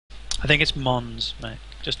I think it's Mons, mate.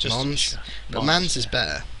 Just Mons? But Mons, Mans yeah. is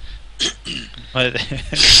better. Well,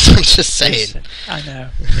 I'm just saying. I know.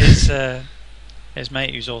 His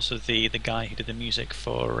mate, who's also the guy who did the music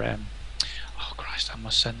for. Oh Christ! I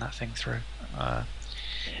must send that thing through.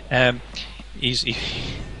 He's he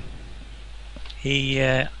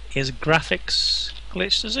has graphics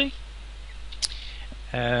glitch, does he?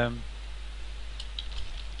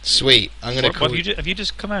 Sweet. I'm gonna call. Have you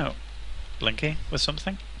just come out, Blinky, with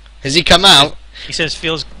something? Has he come out? He says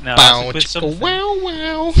feels no Bow, with something. wow,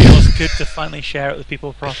 wow. Feels good to finally share it with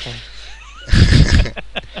people properly.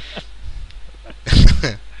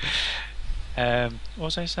 What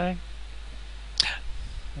was I saying?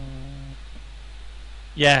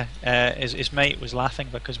 Yeah, his mate was laughing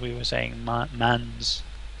because we were saying mans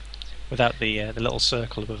without the little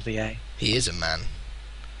circle above the A. He is a man.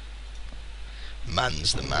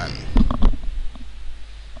 Man's the man.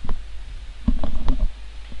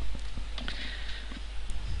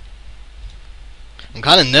 I'm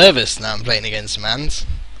kind of nervous now I'm playing against Mans.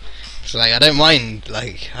 It's like, I don't mind,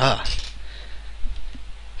 like,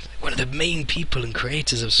 one of the main people and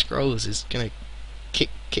creators of Scrolls is gonna kick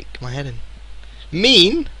my head in.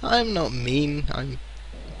 Mean? I'm not mean, I'm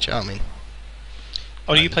charming.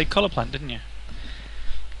 Oh, you played Colour Plant, didn't you?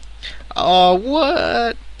 Oh,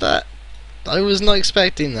 what? That... I was not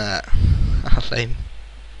expecting that. Lame.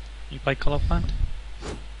 You played Colour Plant?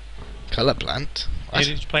 Colour Plant? Who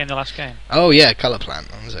did you play in the last game? Oh yeah, Colour Plant.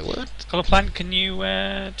 I was like, what? Colour Plant, can you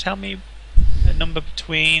tell me a number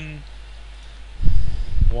between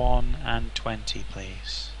 1 and 20,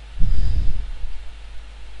 please?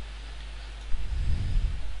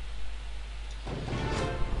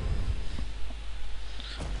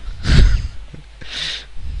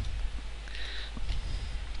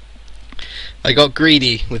 I got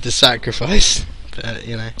greedy with the sacrifice, but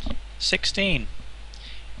you know. 16.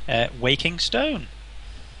 Waking Stone.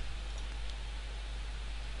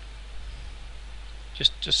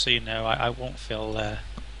 Just so you know, I won't feel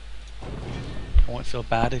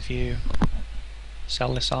bad if you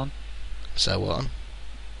sell this on. So what?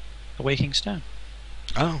 A Waking Stone.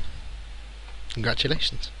 Oh,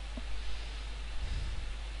 congratulations.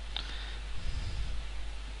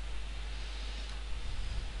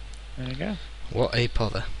 There you go. What a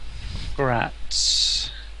pother. Grats.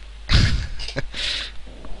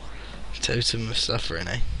 Totem of suffering,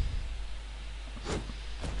 eh?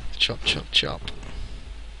 Chop, chop, chop.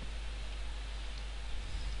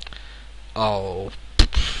 Oh,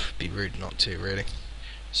 be rude not to, really.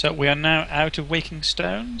 So we are now out of Waking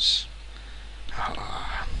Stones.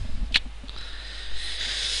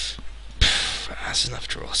 That's enough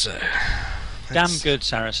draw, so... Damn good,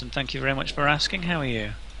 Saracen. Thank you very much for asking. How are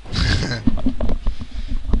you?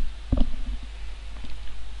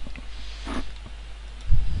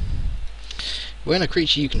 When a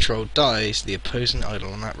creature you control dies, the opposing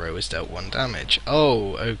idol on that row is dealt 1 damage.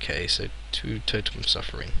 Oh, okay, so 2 totem of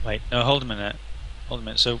suffering. Wait, no, hold a minute. Hold a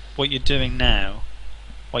minute. So what you're doing now,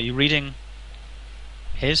 are you reading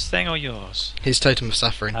his thing or yours? His totem of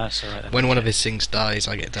suffering. That's alright then. When one of his things dies,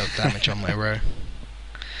 I get dealt damage on my row.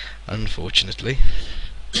 Unfortunately.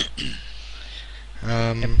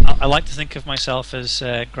 I like to think of myself as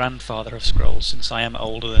grandfather of Scrolls, since I am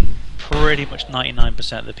older than pretty much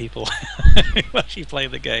 99% of the people who actually play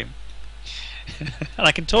the game. And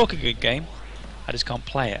I can talk a good game, I just can't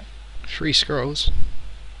play it. 3 scrolls.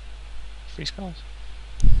 3 Scrolls.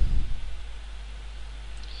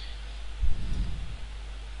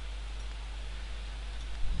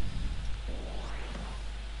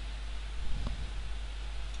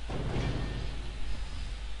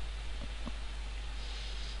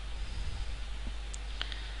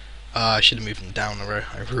 I should have moved them down a row.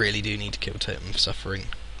 I really do need to kill Totem of Suffering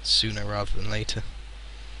sooner rather than later.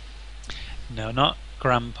 No, not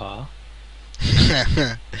Grandpa.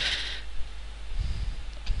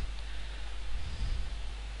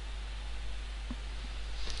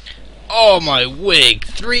 Oh my wig!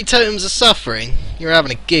 3 Totems of Suffering? You're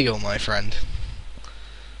having a giggle, my friend.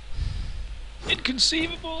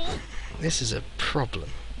 Inconceivable! This is a problem.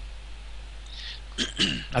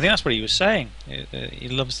 I think that's what he was saying. He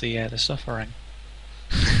loves the suffering.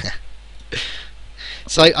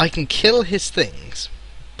 So I can kill his things,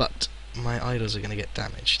 but my idols are going to get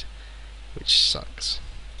damaged, which sucks.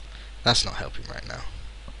 That's not helping right now.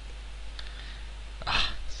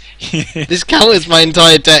 This counters my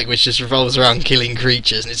entire deck, which just revolves around killing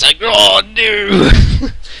creatures, and it's like, oh no!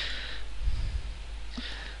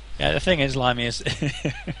 Yeah, the thing is, Limey, is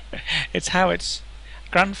it's how it's.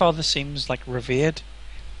 Grandfather seems like revered.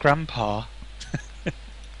 Grandpa,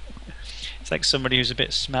 it's like somebody who's a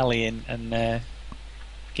bit smelly and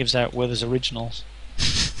Gives out Withers originals.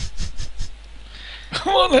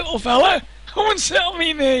 Come on, little fella, come and sit on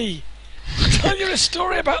me knee. Tell you a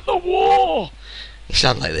story about the war. You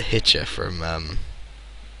sound like the Hitcher from I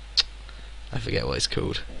forget what it's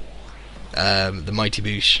called. The Mighty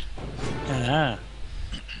Boosh. Ah.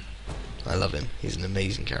 I love him. He's an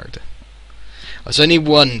amazing character. Oh, it's only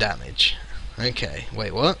 1 damage. Okay.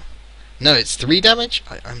 Wait, what? No, it's 3 damage?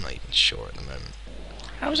 I'm not even sure at the moment.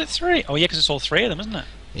 How is it 3? Oh yeah, because it's all 3 of them, isn't it?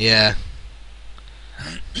 Yeah.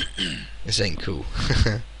 This ain't cool.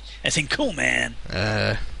 This ain't cool, man.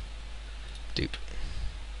 Dupe.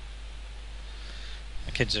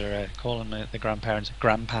 The kids are calling the grandparents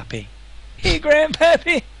Grandpappy. Hey,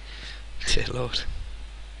 Grandpappy! Dear Lord.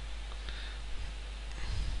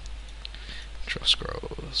 Draw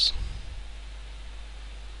scrolls.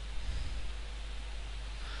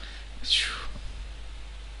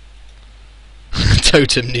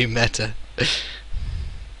 Totem new meta. Do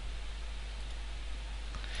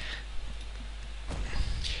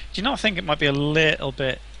you not think it might be a little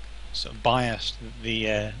bit sort of biased that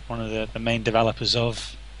the one of the main developers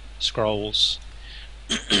of Scrolls,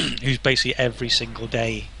 who's basically every single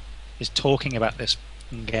day is talking about this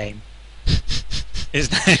game,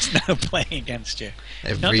 is now playing against you?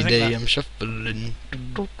 Every day I'm shuffling.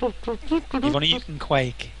 If only you can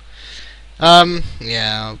Quake.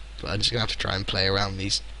 Yeah, I'm just gonna have to try and play around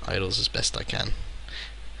these idols as best I can.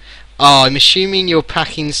 Oh, I'm assuming you're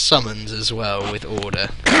packing summons as well with order,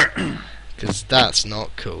 because that's not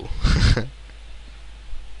cool.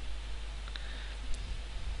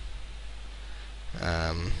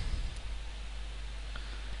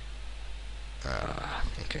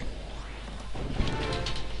 Okay.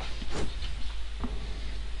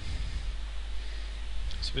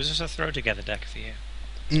 So was this a throw together deck for you?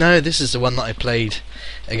 No, this is the one that I played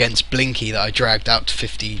against Blinky that I dragged out to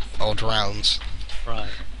 50 odd rounds. Right.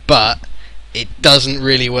 But it doesn't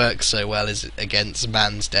really work so well as against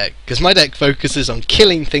Man's deck, because my deck focuses on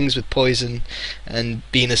killing things with poison and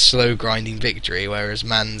being a slow grinding victory, whereas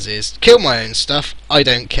Man's is kill my own stuff, I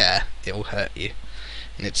don't care, it will hurt you.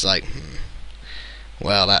 And it's like,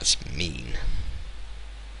 well, that's mean.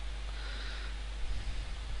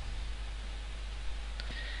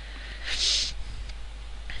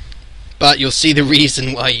 But you'll see the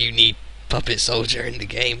reason why you need Puppet Soldier in the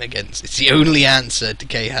game against. It's the only answer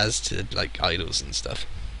Decay has to like idols and stuff.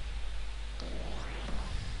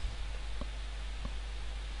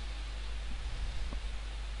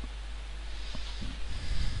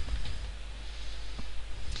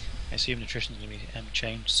 I assume nutrition's going to be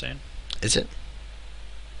changed soon. Is it?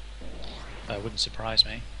 That wouldn't surprise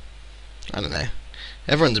me. I don't know.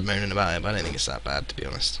 Everyone's moaning about it, but I don't think it's that bad, to be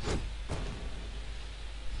honest.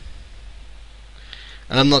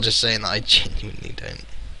 And I'm not just saying that, I genuinely don't.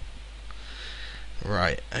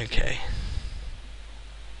 Right, okay.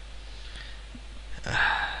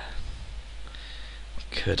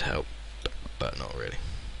 Could help, but not really.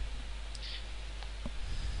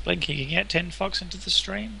 Blinky, can you get Tin Fox into the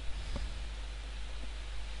stream?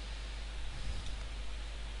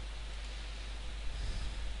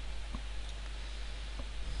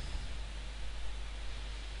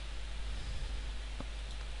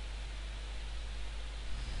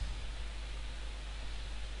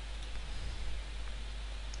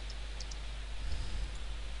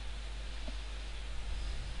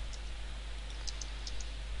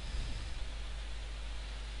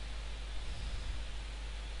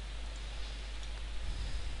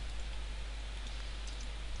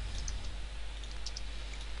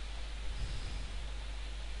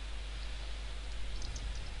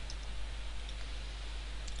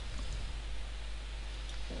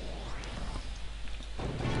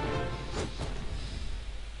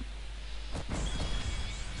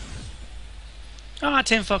 Ah,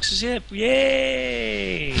 Tin Fox is here!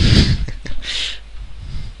 Yay!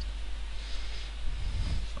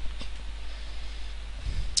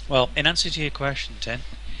 Well, in answer to your question, Tin,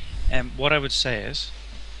 what I would say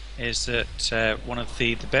is that one of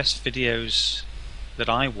the best videos that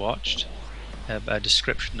I watched, a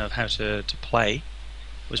description of how to play,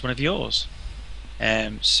 was one of yours.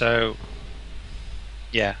 So,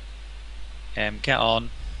 yeah, get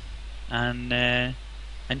on and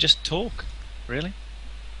just talk, really.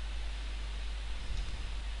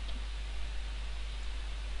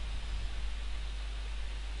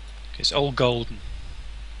 It's all golden.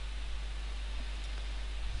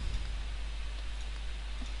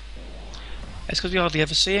 It's because we hardly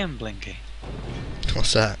ever see him, Blinky.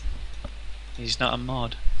 What's that? He's not a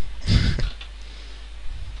mod.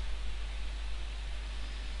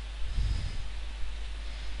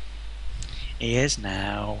 He is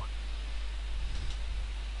now.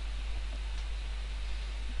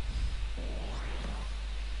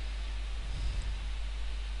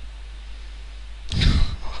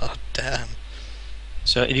 Damn.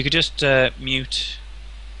 So if you could just mute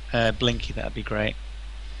Blinky, that'd be great.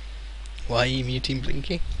 Why are you muting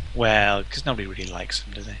Blinky? Well, because nobody really likes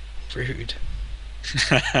him, do they? Rude.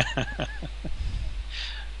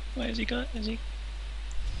 Where has he got? Is he?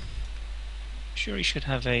 Sure, he should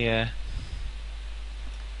have a.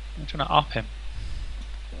 I'm trying to op him.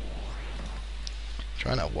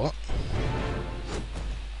 Trying to what?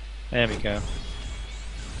 There we go.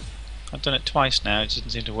 I've done it twice now. It doesn't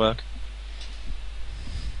seem to work.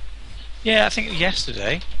 Yeah, I think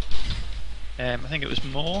yesterday. I think it was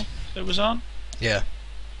Moore that was on. Yeah.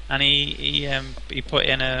 And he put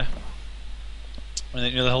in a.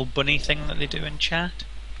 You know the whole bunny thing that they do in chat.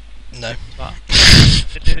 No. But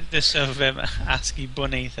this sort of ASCII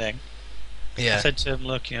bunny thing. Yeah. I said to him,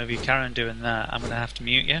 look, if you carry on doing that, I'm going to have to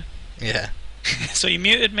mute you. Yeah. So he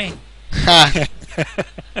muted me.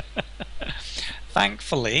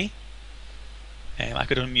 Thankfully, I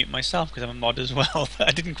could unmute myself because I'm a mod as well, but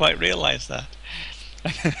I didn't quite realise that.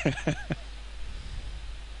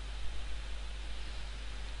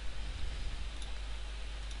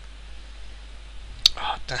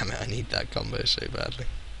 Oh, damn it, I need that combo so badly.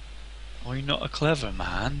 Oh, you're not a clever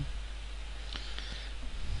man.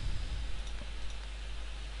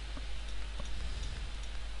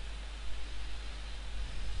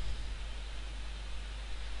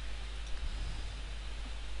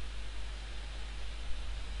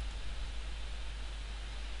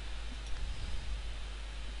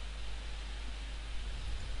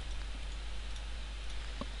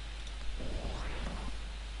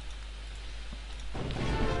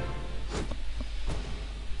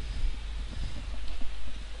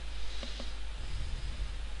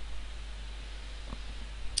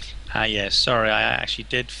 Yes, sorry, I actually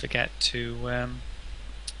did forget to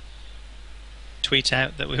tweet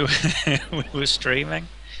out that we were we were streaming.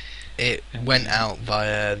 It went out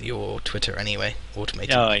via your Twitter anyway,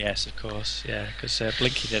 automated. Oh yes, of course, yeah, because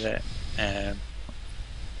Blinky did it.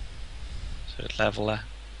 So Leveler,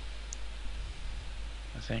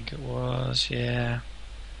 I think it was, yeah.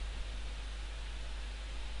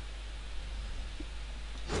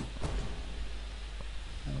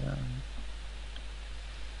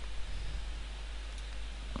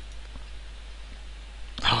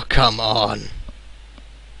 Oh, come on.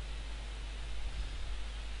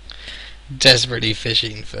 Desperately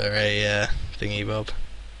fishing for a thingy bob.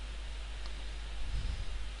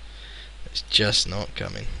 It's just not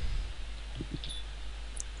coming.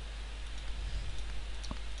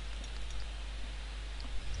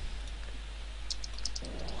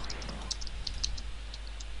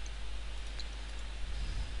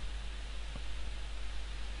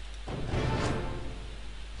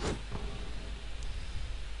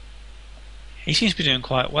 He seems to be doing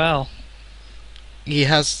quite well. He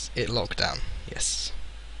has it locked down, yes.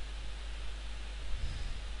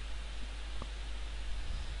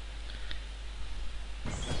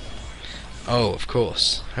 Oh, of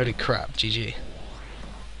course. Holy crap, GG.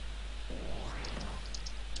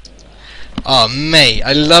 Oh, mate,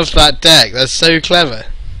 I love that deck. That's so clever.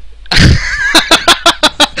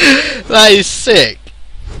 That is sick.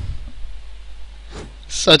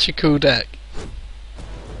 Such a cool deck.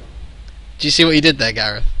 Do you see what he did there,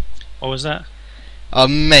 Gareth? What was that? Oh,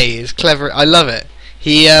 mate, it's clever. I love it.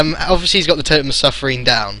 He obviously he's got the Totem of Suffering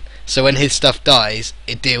down, so when his stuff dies,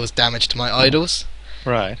 it deals damage to my idols.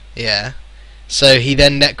 Right. Yeah. So he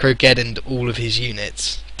then Necrogeddoned all of his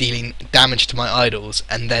units, dealing damage to my idols,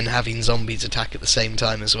 and then having zombies attack at the same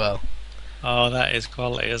time as well. Oh, that is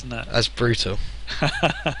quality, isn't it? That's brutal.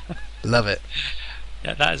 Love it.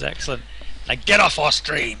 Yeah, that is excellent. Like, get off our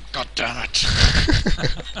stream! God damn it!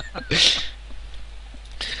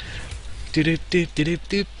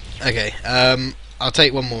 Okay, I'll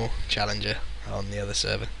take one more challenger on the other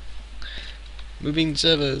server. Moving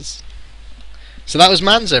servers. So that was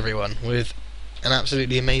Mans, everyone, with an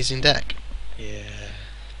absolutely amazing deck. Yeah.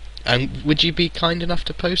 And would you be kind enough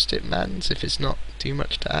to post it, Mans, if it's not too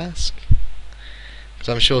much to ask? Because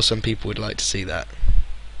I'm sure some people would like to see that.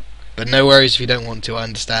 But no worries if you don't want to. I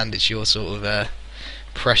understand it's your sort of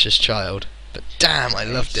precious child. But damn, I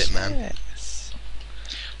loved it, man. Yes.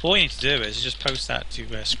 All you need to do is just post that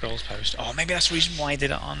to Scroll's post. Oh, maybe that's the reason why I did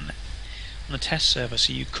it on the test server,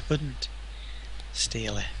 so you couldn't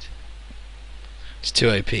steal it. It's too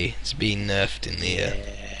OP. It's being nerfed in the...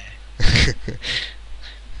 Yeah.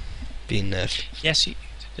 being nerfed. Yes, he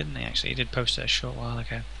didn't he, actually? He did post it a short while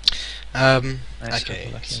ago.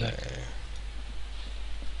 Okay, so...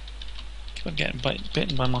 Keep on getting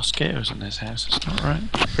bitten by mosquitoes in this house. It's not right.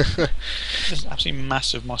 There's an absolutely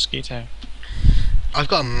massive mosquito. I've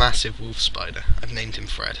got a massive wolf spider. I've named him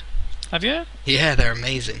Fred. Have you? Yeah, they're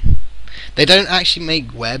amazing. They don't actually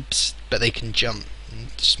make webs, but they can jump.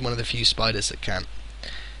 It's one of the few spiders that can.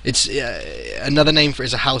 It's another name for it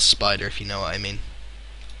is a house spider, if you know what I mean.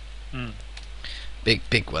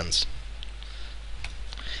 Big ones.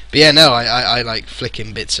 But yeah, no, I like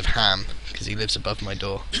flicking bits of ham because he lives above my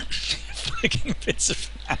door. Flicking bits of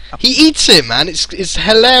ham. He eats it, man. It's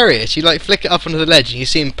hilarious. You like flick it up onto the ledge and you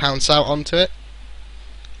see him pounce out onto it.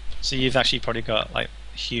 So you've actually probably got like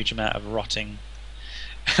a huge amount of rotting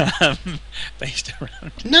based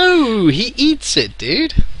around. No, he eats it,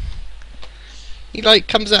 dude. He like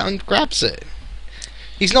comes out and grabs it.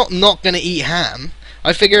 He's not gonna eat ham.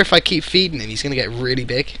 I figure if I keep feeding him, he's gonna get really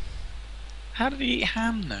big. How did he eat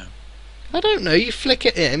ham though? I don't know. You flick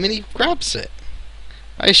it at him and he grabs it.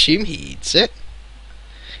 I assume he eats it.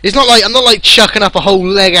 It's not like I'm not like chucking up a whole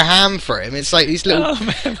leg of ham for him. It's like these little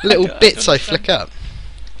bits I flick up.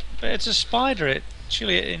 But it's a spider.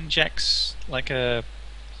 Surely it injects like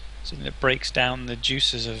something that breaks down the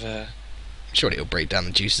juices of a. Surely it'll break down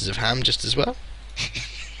the juices of ham just as well.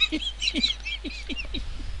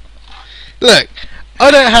 Look,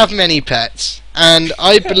 I don't have many pets, and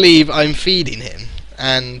I believe I'm feeding him,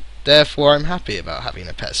 and therefore I'm happy about having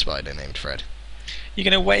a pet spider named Fred. You're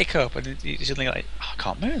gonna wake up and you're suddenly like, oh, I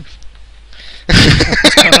can't move.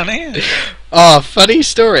 What's going on here? Oh, funny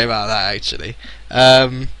story about that actually.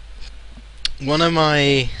 One of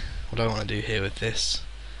my... What do I want to do here with this?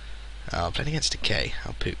 Oh, I'm playing against a K.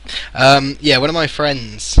 I'll poop. Yeah, one of my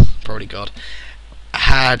friends, probably God,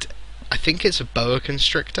 had... I think it's a boa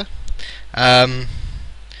constrictor.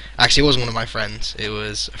 Actually, it wasn't one of my friends. It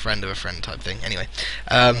was a friend of a friend type thing. Anyway,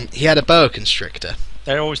 he had a boa constrictor.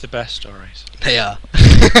 They're always the best stories. They are.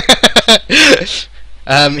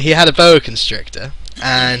 He had a boa constrictor,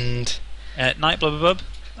 and... Night Blubberbub,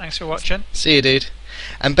 thanks for watching. See you, dude.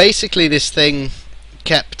 And basically this thing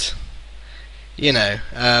kept, you know,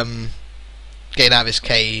 getting out of his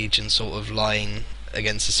cage and sort of lying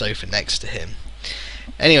against the sofa next to him.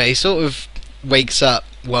 Anyway, he sort of wakes up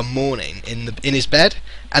one morning in his bed,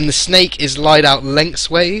 and the snake is lied out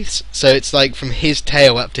lengthways, so it's like from his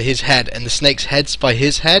tail up to his head, and the snake's head's by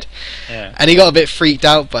his head. Yeah. And he got a bit freaked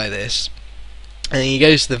out by this. And he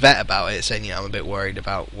goes to the vet about it, saying, you know, I'm a bit worried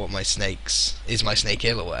about what my snake's... Is my snake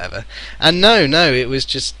ill or whatever? And no, it was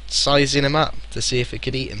just sizing him up to see if it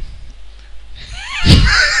could eat him.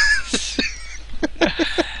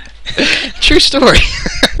 True story.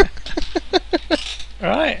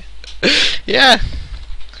 Right. Yeah.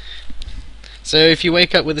 So if you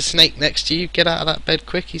wake up with a snake next to you, get out of that bed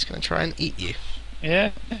quick, he's going to try and eat you.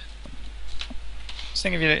 Yeah. Just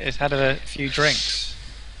think if you had had a few drinks.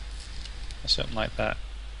 Or something like that.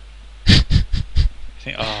 You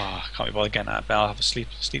think, oh, I can't be bothered getting out of bed, I'll have a sleep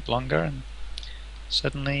longer, and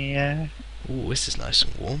suddenly... Ooh, this is nice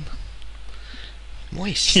and warm.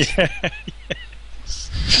 Moist. Yeah.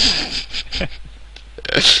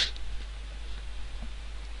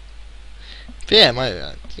 But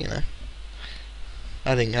yeah, you know,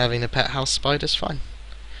 I think having a pet house spider's fine.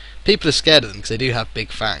 People are scared of them because they do have big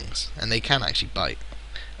fangs, and they can actually bite.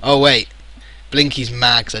 Oh wait. Blinky's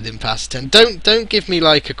mad 'cause I didn't pass the turn. Don't give me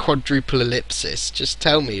like a quadruple ellipsis. Just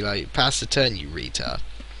tell me like pass the turn, you retard.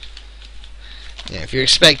 Yeah, if you're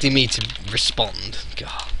expecting me to respond,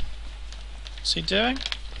 God. What's he doing?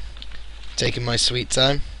 Taking my sweet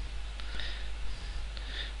time.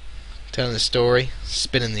 Telling the story,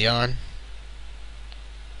 spinning the yarn.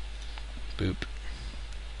 Boop.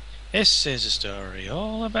 This is a story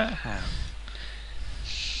all about ham.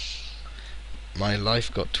 My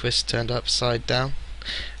life got turned upside down.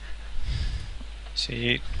 So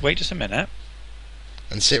you wait just a minute.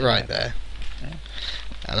 And sit right there. Yeah.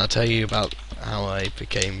 And I'll tell you about how I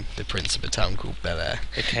became the prince of a town called Bel Air.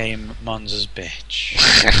 Became Monza's bitch.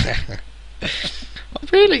 Oh,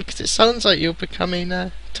 really? Because it sounds like you're becoming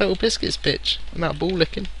Total Biscuit's bitch. I'm out ball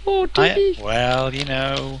licking. Oh, Diddy. Well, you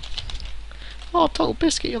know. Oh, Total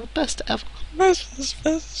Biscuit, you're the best ever.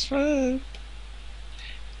 Best friend.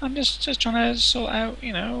 I'm just trying to sort out,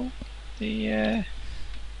 you know, the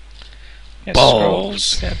get balls.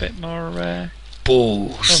 Scrolls, get a bit more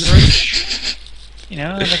balls. coverage. You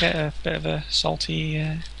know, and I get a bit of a salty.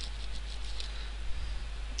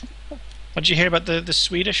 What did you hear about the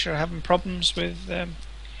Swedish are having problems with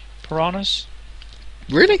piranhas?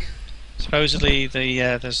 Really? Supposedly,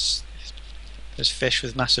 there's fish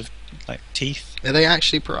with massive like teeth. Are they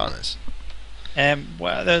actually piranhas?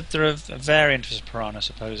 Well, they're a variant of a piranha,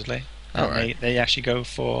 supposedly. Oh, And right. they actually go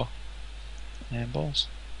for balls.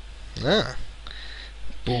 Ah.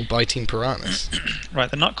 Ball biting piranhas. Right,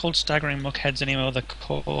 they're not called staggering muckheads anymore. They're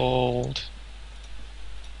called.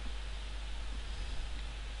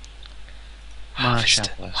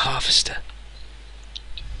 Marshmallows. Harvester.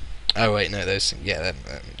 Oh wait, no, those. Yeah,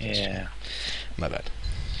 Yeah. my bad.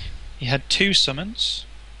 You had 2 summons.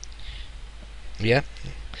 Yeah.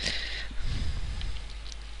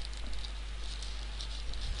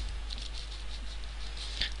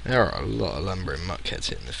 There are a lot of lumbering muckheads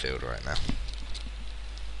hitting the field right now.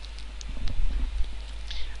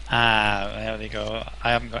 Ah, there we go.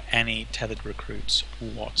 I haven't got any tethered recruits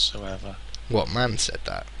whatsoever. What man said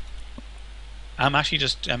that? I'm actually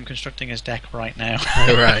just constructing his deck right now.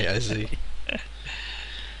 Oh, right, I see.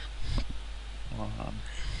 1,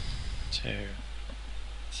 2,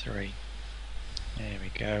 3. There we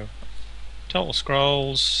go. Total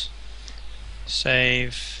scrolls.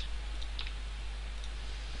 Save.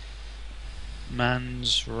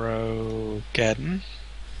 Mansrogeddon.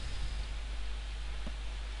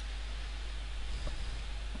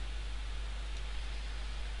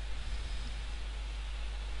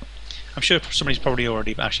 I'm sure somebody's probably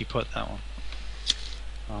already actually put that one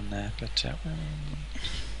on there, but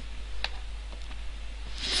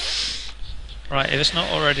right, if it's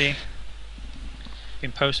not already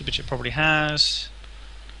been posted, which it probably has,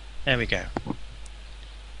 there we go.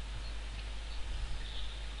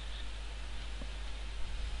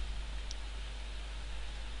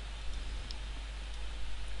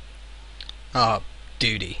 Ah,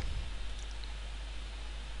 duty.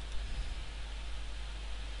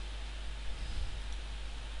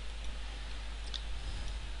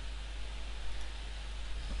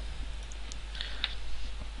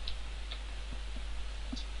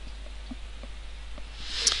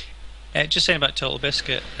 Just saying about Total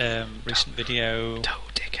Biscuit, recent video. Total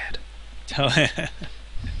dickhead.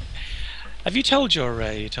 Have you told your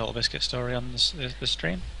Total Biscuit story on the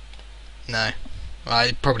stream? No.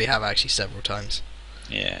 I probably have actually several times.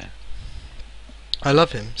 Yeah. I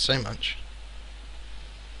love him so much.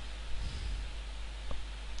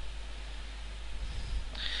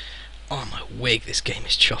 Oh my wig, this game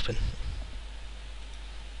is chopping.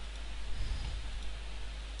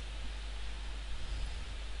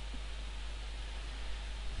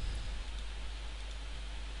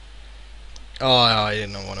 Oh, I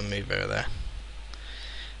did not want to move over there.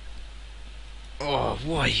 Oh,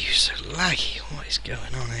 why are you so laggy? What is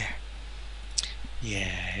going on here?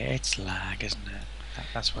 Yeah, it's lag, isn't it?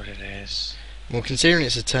 That's what it is. Well, considering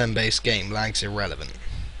it's a turn-based game, lag's irrelevant.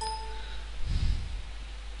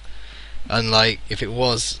 Unlike if it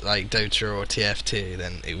was like Dota or TF2,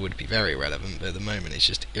 then it would be very relevant, but at the moment it's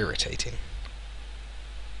just irritating.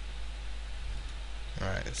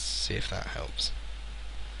 Alright, let's see if that helps.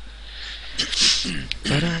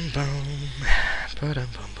 Ba-dum-bum,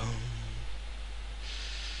 ba-dum-bum-bum.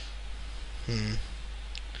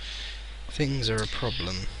 Things are a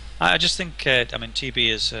problem. I just think, I mean, TB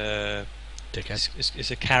is Dickhead. is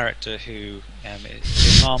a character who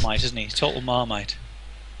is a Marmite, isn't he? Total Marmite.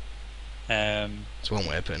 It's one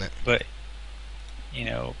way of putting it. But, you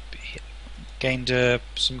know, he gained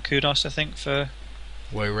some kudos, I think, for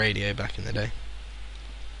Woe Radio back in the day.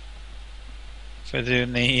 for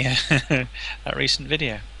doing the that recent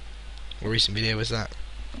video. What recent video was that?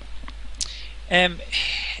 I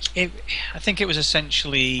think it was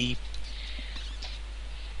essentially.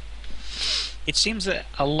 It seems that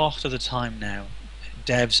a lot of the time now,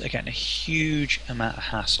 devs are getting a huge amount of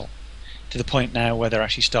hassle, to the point now where they're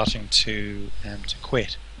actually starting to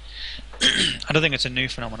quit. I don't think it's a new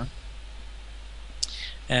phenomenon,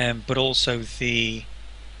 but also the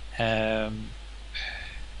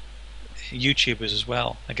YouTubers as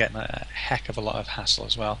well are getting a heck of a lot of hassle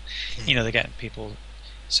as well. You know, they're getting people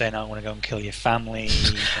saying, "I want to go and kill your family."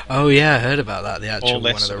 Oh yeah, I heard about that. The actual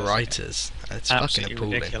one of the sort of writers. It's absolutely fucking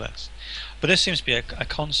appalling. ridiculous. But this seems to be a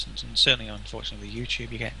constant, and certainly, unfortunately, with YouTube,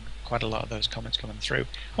 you're getting quite a lot of those comments coming through.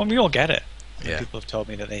 Well, we all get it. Yeah. People have told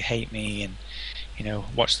me that they hate me, and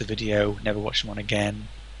watch the video, never watch them on again.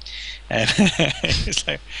 It's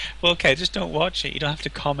like, well, okay, just don't watch it. You don't have to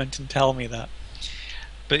comment and tell me that.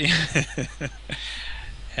 But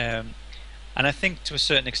and I think to a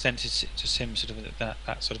certain extent, it's just him sort of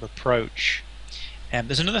that sort of approach.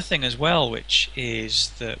 There's another thing as well, which is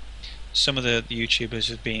that some of the YouTubers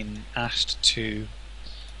have been asked to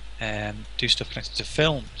do stuff connected to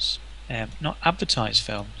films, not advertise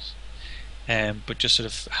films, but just sort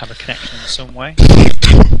of have a connection in some way.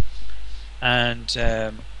 And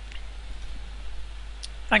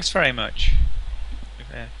thanks very much.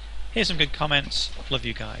 Here's some good comments. Love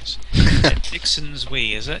you guys. Dixon's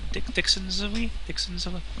Wee, is it? Dixon's Wee? Dixon's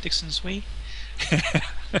Wee?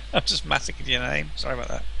 I'm just massacring your name. Sorry about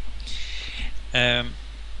that.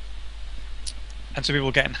 And so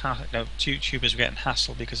people getting YouTubers were getting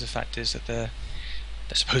hassled because the fact is that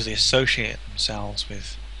supposedly associate themselves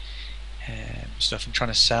with stuff and trying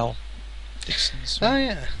to sell Dixon's. Oh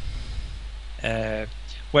yeah.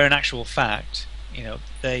 Where in actual fact,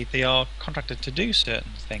 they are contracted to do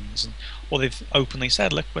certain things, or they've openly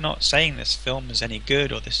said, look, we're not saying this film is any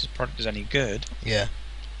good or this product is any good. Yeah.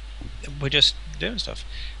 We're just doing stuff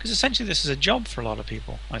because essentially this is a job for a lot of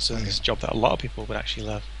people. I think it's a job that a lot of people would actually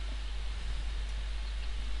love.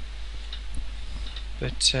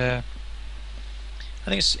 But I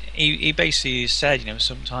think he basically said,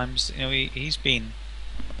 sometimes he's been.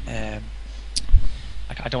 I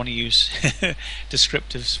don't want to use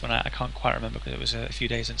descriptives when I can't quite remember because it was a few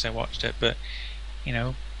days since I watched it. But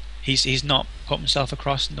he's not put himself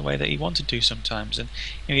across in the way that he wanted to sometimes, and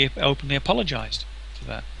he openly apologised for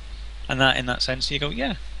that. And that, in that sense, you go,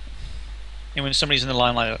 yeah. And when somebody's in the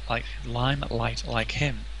limelight like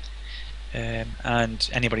him, and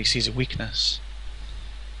anybody sees a weakness,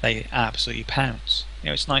 they absolutely pounce.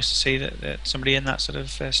 It's nice to see that somebody in that sort of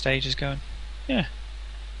stage is going, yeah.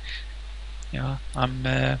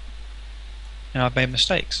 I've made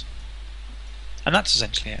mistakes, and that's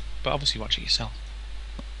essentially it. But obviously, watch it yourself,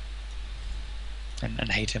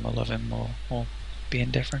 and hate him or love him or be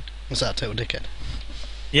indifferent. Was that a total dickhead?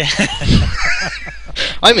 Yeah.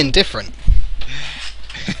 I'm indifferent.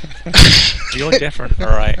 You're different, all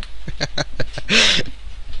right.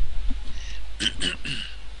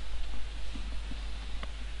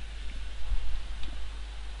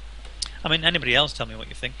 I mean, anybody else tell me what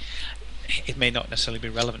you think. It may not necessarily be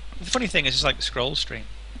relevant. The funny thing is, it's like the scroll stream.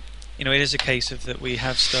 It is a case of that we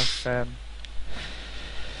have stuff going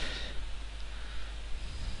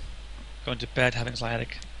to bed having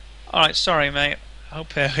sciatic. Alright, sorry mate. I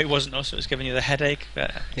hope it wasn't us that was giving you the headache,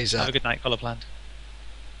 but have a good night, colour planned.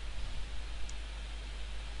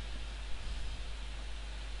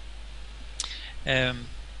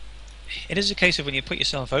 It is a case of when you put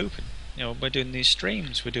yourself open, we're doing these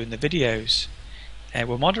streams, we're doing the videos,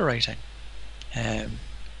 we're moderating.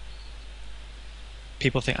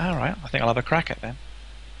 People think, alright, I think I'll have a crack at them.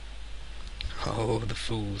 Oh, the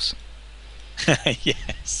fools.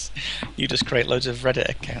 Yes. You just create loads of Reddit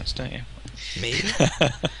accounts, don't you? Me?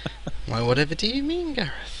 Why, whatever do you mean,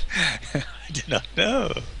 Gareth? I do not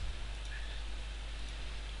know.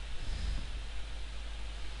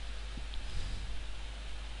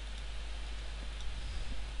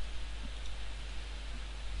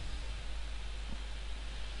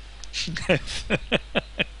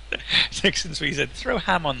 Dixon's we said, throw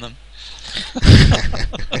ham on them.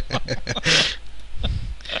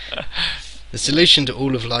 The solution to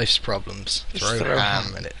all of life's problems. Throw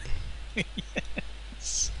ham in it.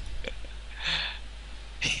 Yes.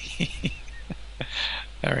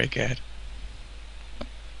 Very good.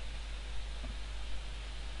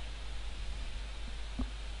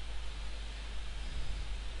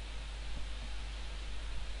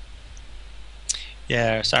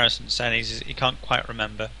 Yeah, Saracen said he can't quite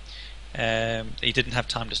remember. He didn't have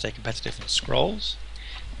time to stay competitive in Scrolls.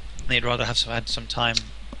 He'd rather have had some time,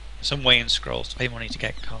 some way in Scrolls to pay money to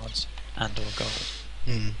get cards and or gold.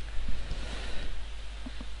 Hmm.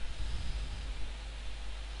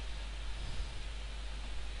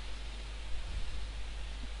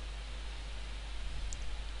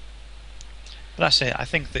 But that's it. I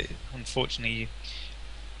think that unfortunately,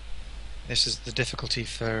 this is the difficulty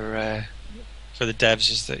for the devs,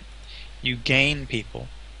 is that you gain people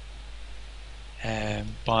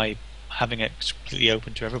by having it completely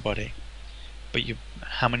open to everybody, but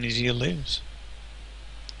how many do you lose?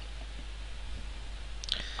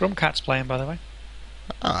 Grumpcat's playing, by the way.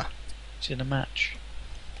 Ah. He's in a match.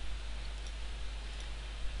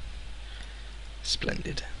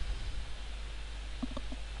 Splendid.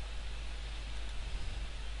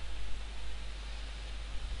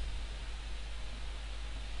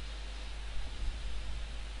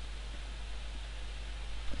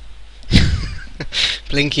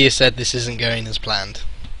 Blinky has said this isn't going as planned.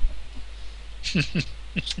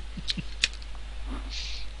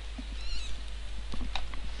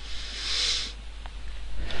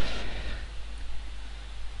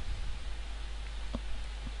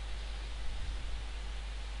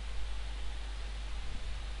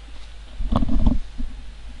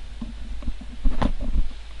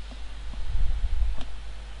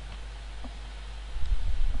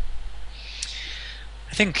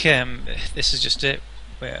 I think this is just it.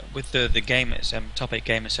 Where with the game, it's Top 8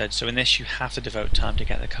 Gamer said, so in this you have to devote time to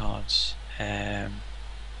get the cards.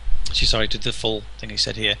 Sorry, to the full thing he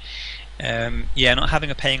said here. Yeah, not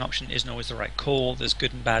having a paying option isn't always the right call. There's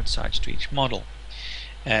good and bad sides to each model.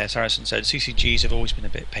 Saracen said CCGs have always been a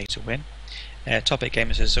bit pay to win. Topic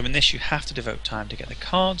Gamer says, so in this you have to devote time to get the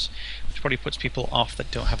cards, which probably puts people off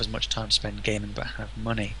that don't have as much time to spend gaming but have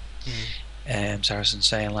money. Saracen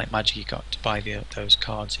saying, like Magic, you got to buy those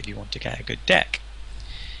cards if you want to get a good deck.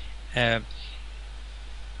 I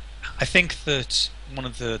think that one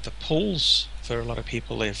of the pulls for a lot of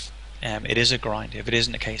people, if it is a grind, if it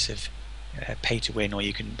isn't a case of pay to win or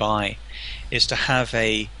you can buy, is to have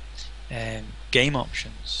a game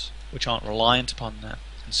options which aren't reliant upon that.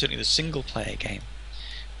 And certainly the single player game,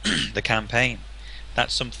 the campaign,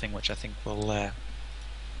 that's something which I think will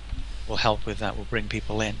help with that, will bring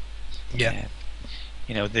people in. Yeah.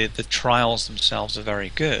 You know, the trials themselves are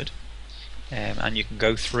very good, and you can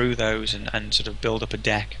go through those and sort of build up a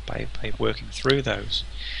deck by working through those.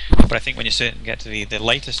 But I think when you get to the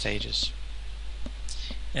later stages,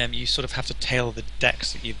 you sort of have to tailor the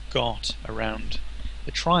decks that you've got around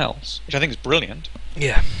the trials, which I think is brilliant.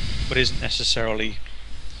 Yeah. But isn't necessarily,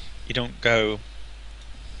 you don't go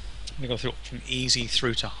through from easy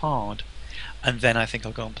through to hard, and then I think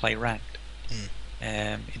I'll go and play ranked.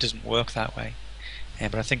 It doesn't work that way.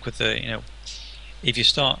 But I think with the, if you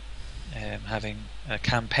start having a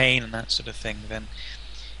campaign and that sort of thing, then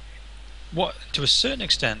what, to a certain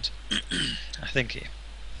extent, I think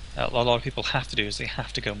a lot of people have to do is they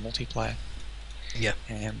have to go multiplayer. Yeah.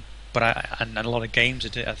 But and a lot of games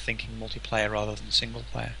are thinking multiplayer rather than single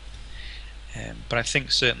player. But I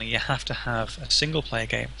think certainly you have to have a single player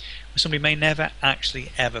game where somebody may never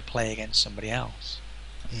actually ever play against somebody else.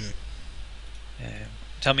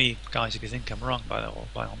 Tell me, guys, if you think I'm wrong, by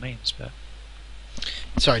all means. But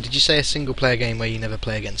sorry, did you say a single player game where you never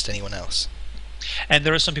play against anyone else? And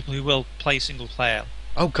there are some people who will play single player.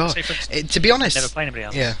 Oh God! Say, for instance, to be honest, never play anybody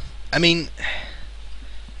else. Yeah, I mean,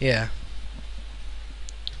 yeah.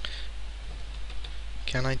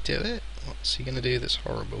 Can I do it? What's he gonna do that's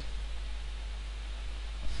horrible?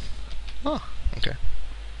 Oh, okay.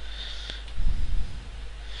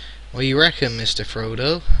 What do you reckon, Mr.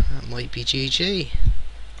 Frodo? That might be GG.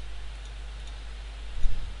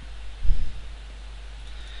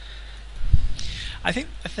 I think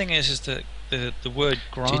the thing is that the word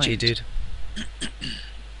grind. GG, dude.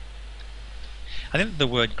 I think the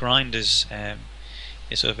word grind is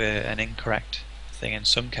sort of an incorrect thing in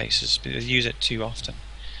some cases. But they use it too often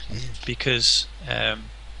because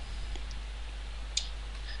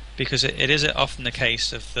it is often the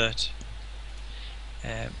case of that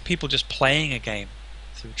people just playing a game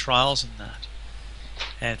through trials and that,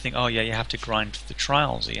 and think, oh yeah, you have to grind the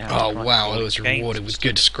trials. You have to grind wow, it was rewarded with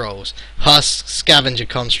good scrolls. Husk, Scavenger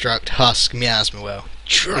Construct, Husk, Miasmawell.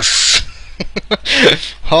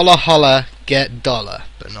 Holla holla, get dollar,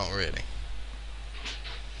 but not really.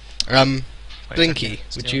 Blinky,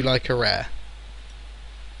 would you like a rare?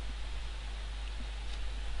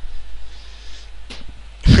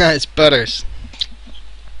 It's Butters.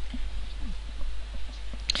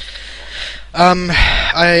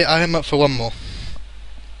 I am up for one more.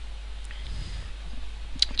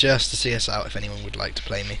 Just to see us out if anyone would like to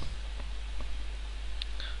play me.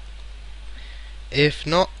 If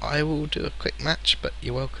not, I will do a quick match, but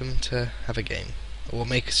you're welcome to have a game. Or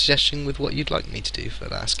make a suggestion with what you'd like me to do for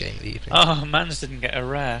the last game of the evening. Oh, Mans didn't get a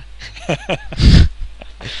rare.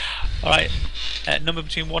 Alright, number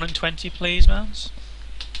between 1 and 20 please, Mans.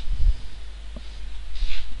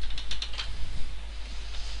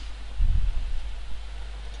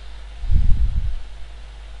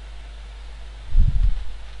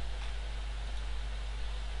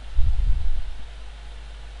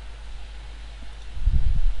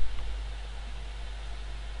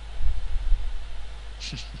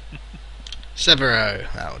 Severo,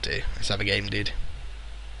 that'll do. Let's have a game, dude.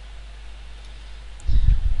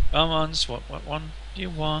 Come on, what one do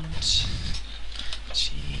you want?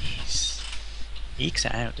 Jeez. He ekes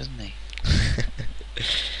it out, doesn't he?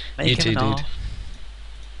 Make You him too, an dude. R.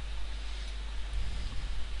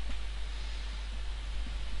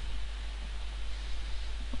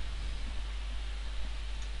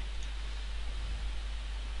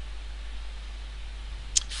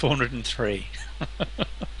 $403.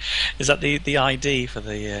 Is that the ID for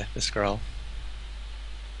the scroll?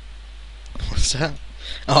 What's that?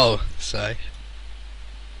 Oh, sorry.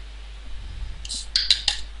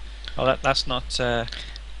 Oh, that's not.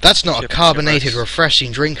 That's not a Shipping carbonated, address.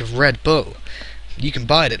 refreshing drink of Red Bull. You can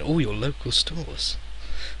buy it at all your local stores.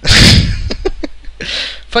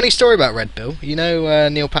 Funny story about Red Bull. You know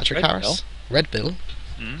Neil Patrick Red Harris? Red Bull.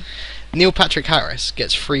 Mm. Neil Patrick Harris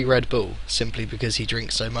gets free Red Bull simply because he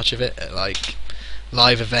drinks so much of it at like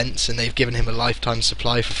live events, and they've given him a lifetime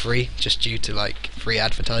supply for free just due to like free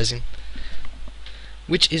advertising,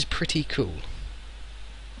 which is pretty cool.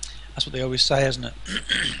 That's what they always say, isn't it?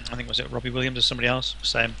 I think was it Robbie Williams or somebody else was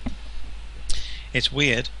saying it's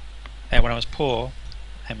weird. When I was poor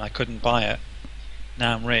and I couldn't buy it,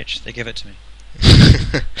 now I'm rich. They give it to me.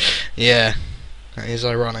 Yeah, that is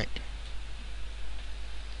ironic.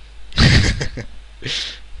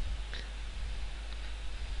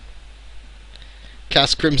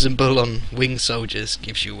 Cast Crimson Bull on Wing Soldiers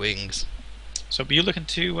gives you wings. So, were you looking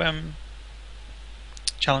to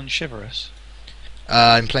challenge Chivalrous?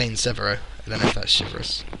 I'm playing Severo. I don't know if that's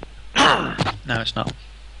Chivalrous. No, it's not.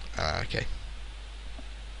 Okay.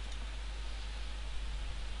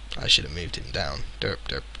 I should have moved him down. Derp,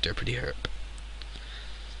 derp, derpity herp.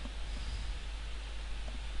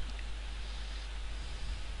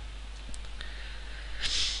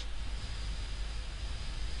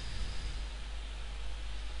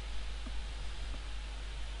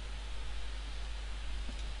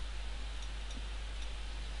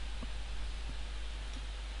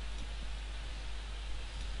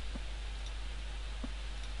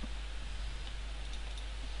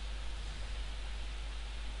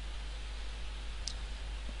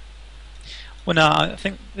 Well, no, I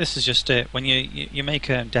think this is just it. When you make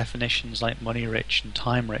definitions like money rich and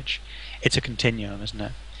time rich, it's a continuum, isn't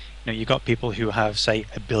it? You know, you've got people who have, say,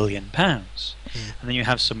 £1 billion, and then you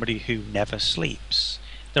have somebody who never sleeps.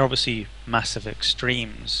 They're obviously massive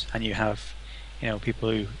extremes, and you have, you know,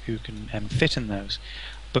 people who can fit in those,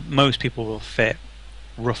 but most people will fit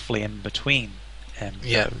roughly in between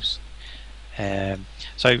those.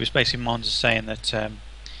 So it was basically Mons saying that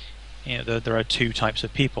you know, there are two types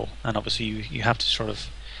of people, and obviously you have to sort of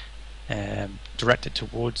direct it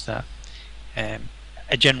towards that.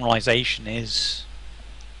 A generalization is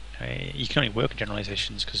you can only work in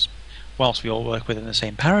generalizations because whilst we all work within the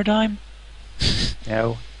same paradigm, you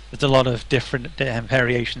know, there's a lot of different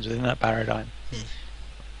variations within that paradigm.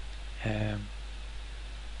 I'm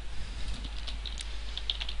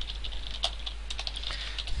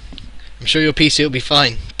sure your PC will be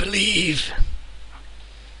fine. Believe.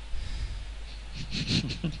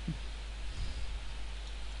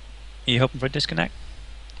 Are you hoping for a disconnect?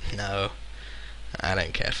 No, I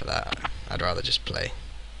don't care for that. I'd rather just play.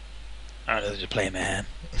 I'd rather just play, man.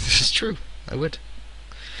 This is true. I would.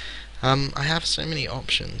 I have so many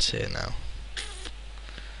options here now.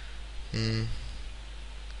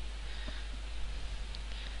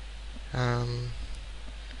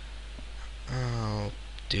 Oh,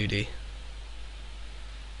 duty.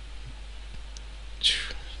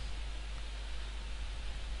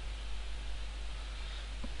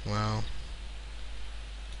 Well,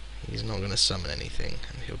 he's not going to summon anything,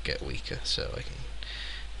 and he'll get weaker, so I can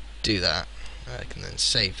do that. I can then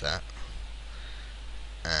save that,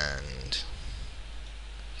 and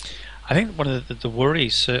I think one of the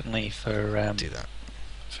worries, certainly for do that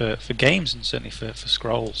for games and certainly for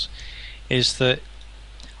Scrolls, is that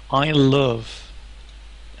I love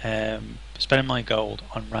spending my gold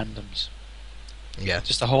on randoms. Yeah.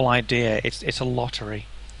 Just the whole idea, it's a lottery,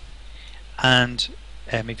 and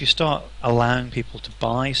if you start allowing people to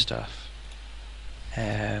buy stuff,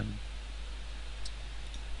 you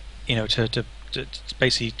know, to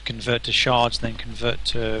basically convert to shards and then convert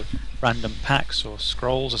to random packs or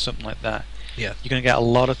scrolls or something like that, Yeah. you're going to get a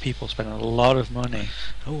lot of people spending a lot of money.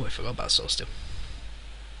 Oh, I forgot about Solstice.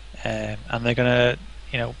 And they're going to,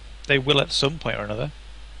 you know, they will at some point or another.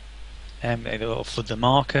 It'll flood the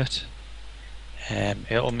market.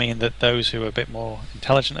 It'll mean that those who are a bit more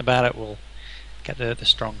intelligent about it will get the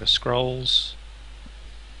stronger scrolls.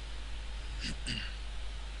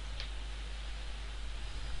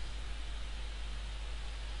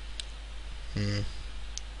 Do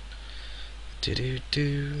do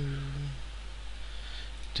do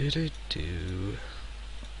do do do.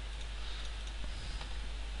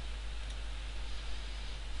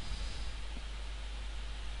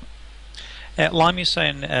 Limey's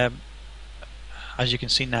saying, as you can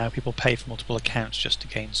see now, people pay for multiple accounts just to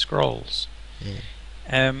gain scrolls.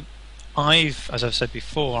 As I've said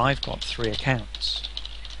before, I've got 3 accounts,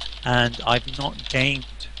 and I've not gained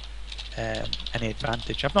any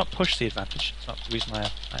advantage. I've not pushed the advantage. It's not the reason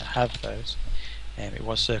I have those. It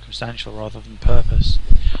was circumstantial rather than purpose.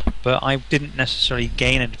 But I didn't necessarily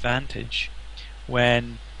gain advantage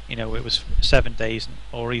when, you know, it was 7 days,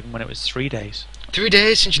 or even when it was 3 days. 3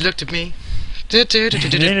 days since you looked at me.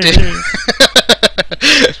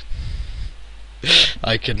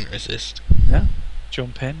 I couldn't resist. Yeah,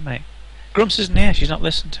 jump in, mate. Grumps isn't here. She's not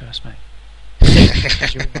listening to us, mate.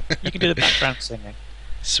 You can do the background singing.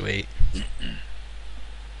 Sweet.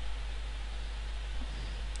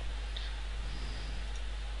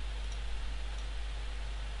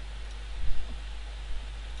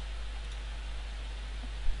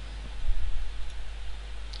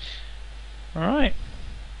 Alright.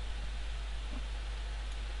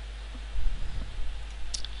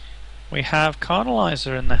 We have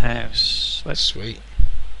Carnalizer in the house. Let's Sweet.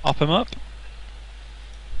 op him up.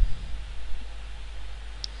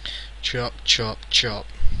 Chop, chop, chop.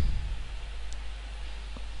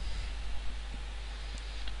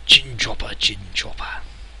 Chin chopper, chin chopper.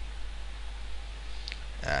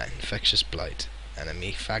 Infectious blight.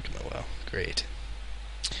 Enemy Phagma. Well, great.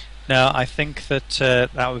 No, I think that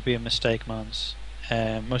that would be a mistake, Mons.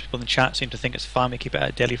 Most people in the chat seem to think it's fine we keep it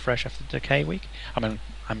at daily fresh after the decay week. I mean,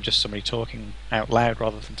 I'm just somebody talking out loud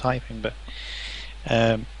rather than typing, but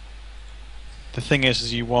the thing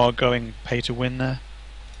is you are going pay to win there.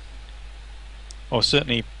 Or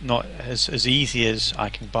certainly not as easy as I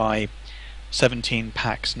can buy 17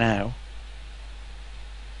 packs now.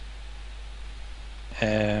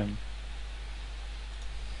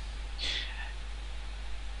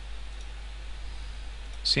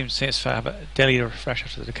 Seems to say it's fair, but daily refresh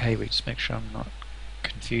after the decay week. Just make sure I'm not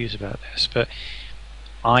confused about this. But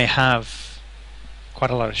I have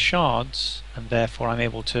quite a lot of shards, and therefore I'm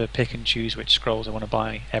able to pick and choose which scrolls I want to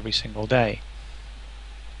buy every single day.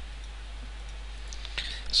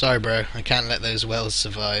 Sorry, bro. I can't let those wells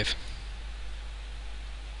survive.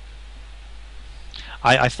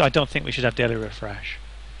 I don't think we should have daily refresh.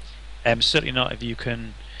 Certainly not if you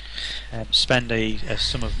can spend a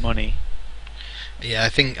sum of money. Yeah, I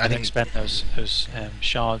think spend those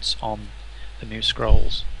shards on the new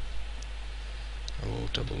scrolls. Oh,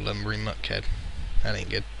 double lumbering muckhead. That ain't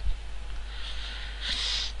good.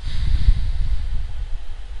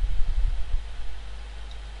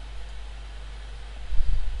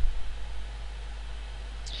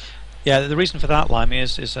 Yeah, the reason for that, Limey,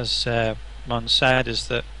 is as Mon said, is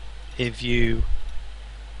that if you...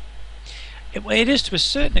 It is to a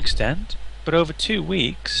certain extent, but over 2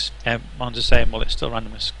 weeks, Mon's is saying, well, it's still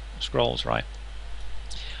random scrolls, right?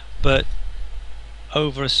 But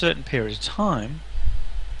over a certain period of time...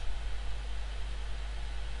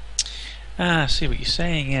 I see what you're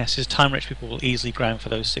saying, yes. As time-rich people will easily grind for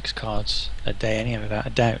those 6 cards a day anyway, without a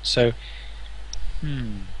doubt. So,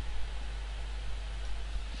 I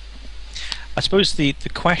suppose the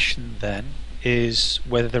question then is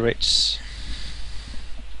whether it's...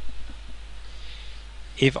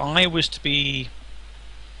 If I was to be...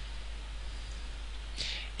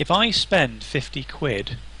 If I spend 50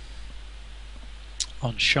 quid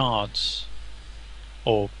on shards,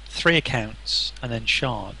 or 3 accounts and then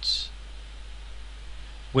shards,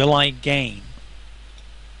 will I gain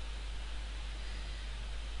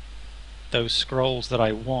those scrolls that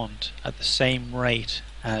I want at the same rate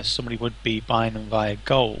as somebody would be buying them via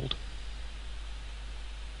gold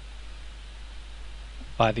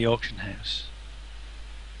by the auction house?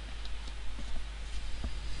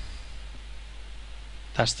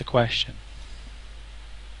 That's the question.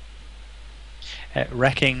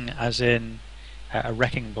 Wrecking as in a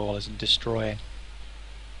wrecking ball, as in destroying.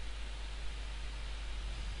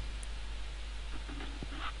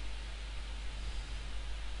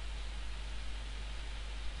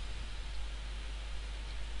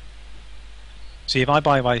 See, if I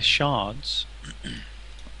buy shards,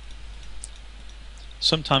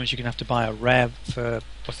 sometimes you can have to buy a rare for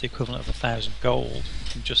what's the equivalent of 1,000 gold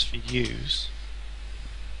just for use,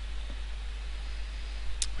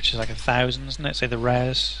 which is like 1,000, isn't it? Say the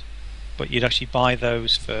rares, but you'd actually buy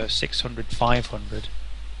those for 600, 500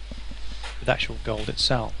 with actual gold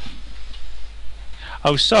itself.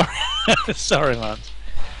 Oh, sorry, sorry, Lance.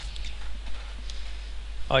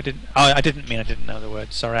 I didn't mean I didn't know the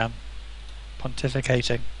word. Sorry, I'm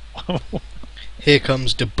pontificating. Here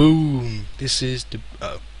comes the boom. This is the...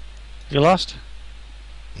 Oh. You lost?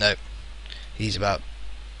 No. He's about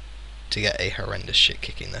to get a horrendous shit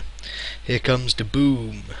kicking there. Here comes the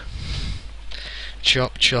boom.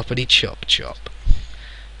 Chop, choppity, chop, chop.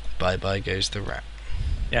 Bye bye goes the rat.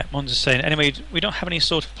 Yeah, Mons is saying, anyway, we don't have any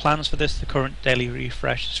sort of plans for this. The current daily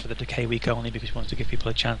refresh is for the decay week only because we want to give people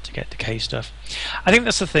a chance to get decay stuff. I think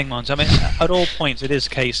that's the thing, Mons. I mean, at all points, it is a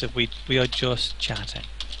case of we are just chatting.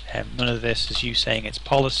 None of this is you saying it's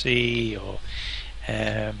policy or,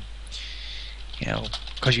 you know,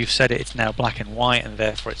 because you've said it's now black and white and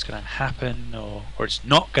therefore it's going to happen or it's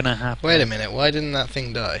not going to happen. Wait a minute, why didn't that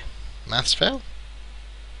thing die? Maths fail?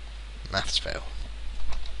 Maths fail.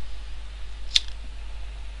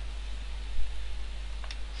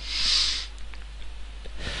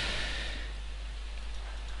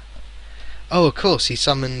 Oh, of course, he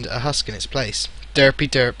summoned a husk in its place. Derpy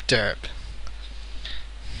derp derp.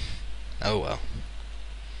 Oh well.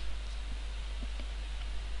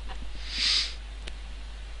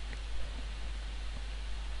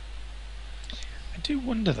 I do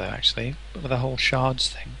wonder though, actually, with the whole shards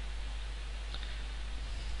thing,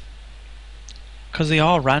 because they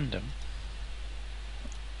are random.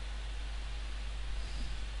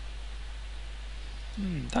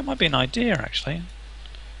 That might be an idea, actually.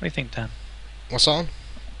 What do you think, Dan? What's on?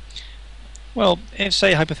 Well, if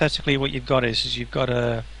say hypothetically what you've got is you've got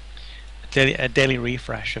a daily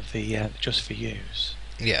refresh of the just for yous.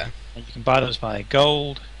 Yeah. And you can buy those via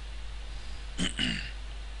gold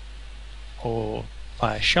or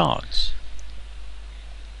via shards.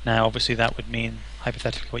 Now, obviously, that would mean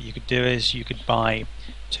hypothetically what you could do is you could buy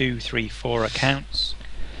 2, 3, 4 accounts.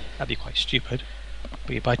 That'd be quite stupid.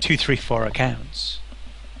 But you buy 2, 3, 4 accounts,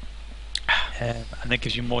 and that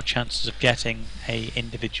gives you more chances of getting a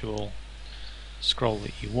individual scroll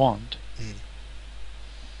that you want.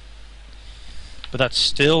 But that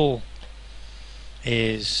still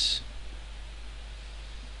is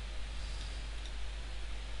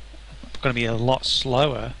going to be a lot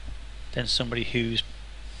slower than somebody who's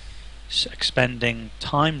expending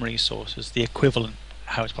time resources, the equivalent.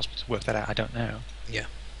 How it's possible to work that out, I don't know. Yeah.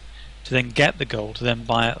 To then get the gold, to then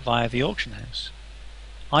buy it via the auction house.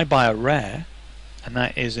 I buy a rare, and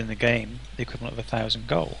that is in the game the equivalent of 1,000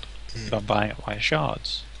 gold. If I'm buying it via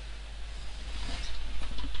shards.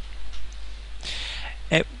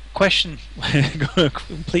 Question,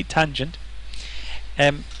 complete tangent.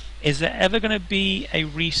 Is there ever going to be a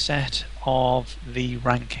reset of the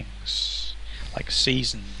rankings, like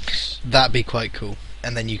seasons? That'd be quite cool.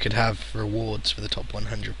 And then you could have rewards for the top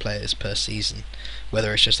 100 players per season,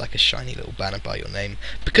 whether it's just like a shiny little banner by your name.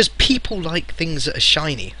 Because people like things that are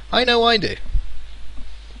shiny. I know I do.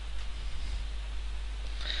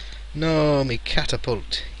 No, me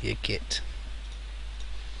catapult, you git.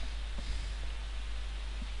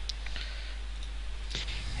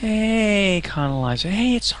 Hey, Colonizer.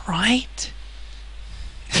 Hey, it's alright.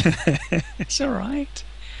 It's alright.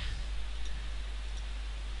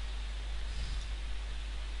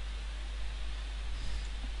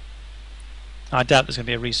 I doubt there's going to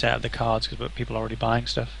be a reset of the cards because people are already buying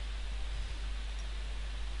stuff.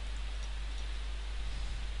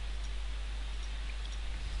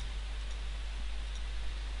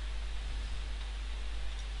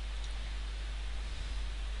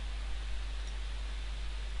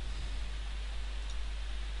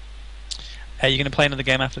 Hey, you're going to play another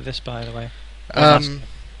game after this, by the way?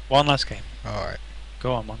 One last game. Alright.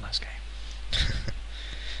 Go on, one last game.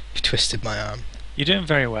 You twisted my arm. You're doing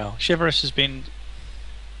very well. Chivalrous has been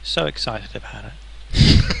so excited about it.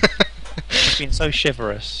 He's been so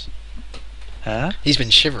chivalrous. Huh? He's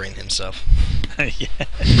been shivering himself.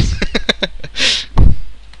 Yes.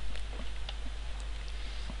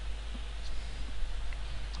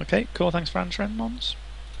 Okay, cool. Thanks for answering, Mons.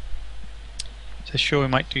 So sure, we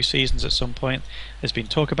might do seasons at some point. There's been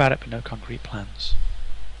talk about it, but no concrete plans.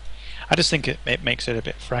 I just think it makes it a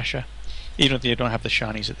bit fresher. Even if you don't have the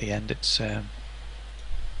shinies at the end, it's... But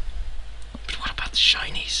what about the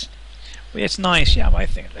shinies? Well, it's nice, yeah, but I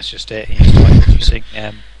think that's just it. You know, like producing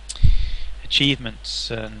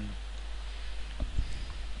achievements and...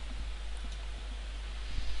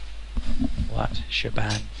 What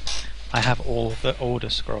shebang. I have all of the order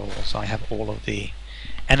scrolls, I have all of the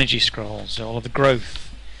energy scrolls, all of the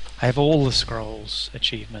growth. I have all the scrolls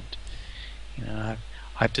achievement. You know,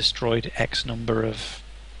 I've destroyed X number of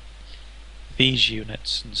these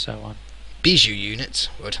units and so on. Bijou units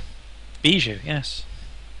would. Bijou, yes.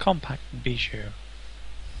 Compact and bijou.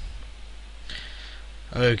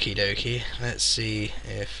 Okie dokie. Let's see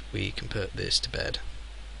if we can put this to bed.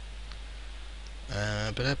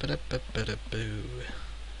 Ba-da-ba-da-ba-ba-da-boo.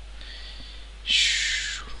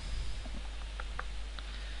 Shh.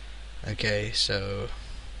 Okay, so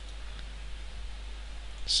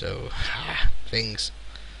things,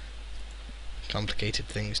 complicated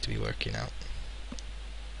things to be working out.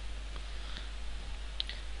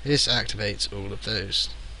 This activates all of those.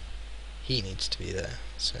 He needs to be there,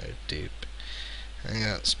 so dupe. Hang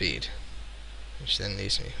out speed, which then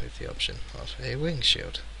leaves me with the option of a wing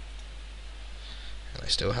shield. And I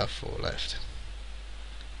still have 4 left.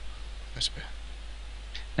 Whisper.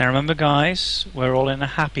 Now remember guys, we're all in a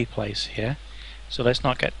happy place here, so let's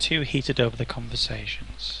not get too heated over the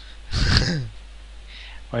conversations.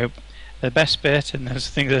 The best bit, and those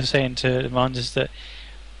things they're saying to Mons, is that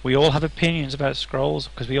we all have opinions about Scrolls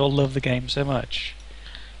because we all love the game so much.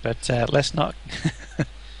 But let's not.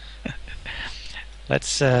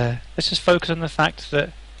 let's just focus on the fact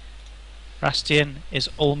that Rastien is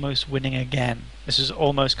almost winning again. This is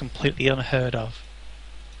almost completely unheard of.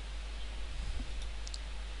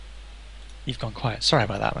 You've gone quiet. Sorry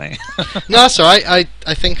about that, mate. No, that's alright. I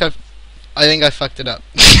think I fucked it up.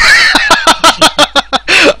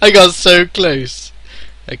 I got so close.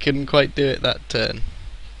 I couldn't quite do it that turn.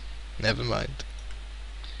 Never mind.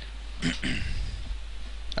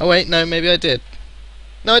 Oh wait, no, maybe I did.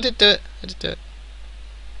 No, I did do it. I did do it.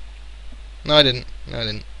 No, I didn't. No, I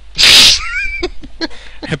didn't.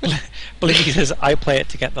 Blinky says, I play it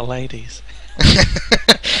to get the ladies.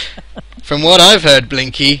 From what I've heard,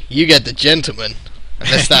 Blinky, you get the gentleman.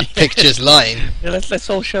 Unless that picture's lying. Yeah, let's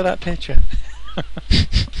all show that picture.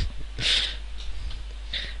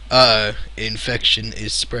 Uh-oh, infection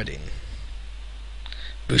is spreading.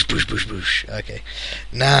 Boosh, boosh, boosh, boosh. Okay.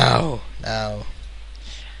 Now.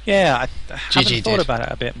 Yeah, I haven't GG, thought dude. about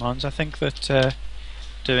it a bit, Mons. I think that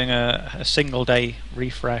doing a single day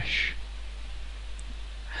refresh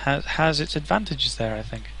has its advantages there, I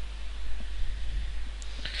think.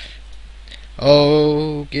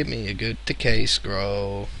 Oh, give me a good decay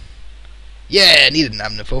scroll. Yeah, need an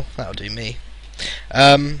amniple. That'll do me.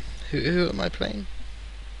 Who am I playing?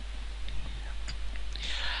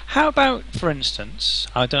 How about, for instance,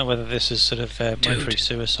 I don't know whether this is sort of monetary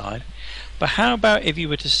suicide, but how about if you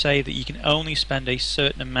were to say that you can only spend a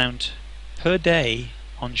certain amount per day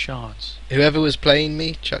on shards? Whoever was playing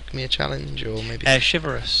me, chuck me a challenge, or maybe...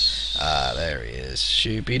 Chivalrous. Ah, there he is.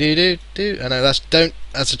 Shooby-doo-doo-doo. Oh no,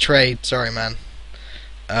 that's a trade. Sorry, man.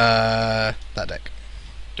 That deck.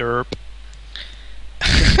 Derp.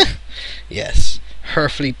 Yes.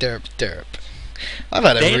 Herfly derp derp. I've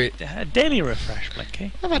had a daily refresh,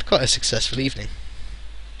 Blinky. I've had quite a successful evening.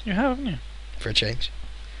 You have, haven't you? For a change.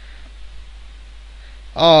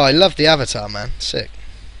 Oh, I love the avatar, man. Sick.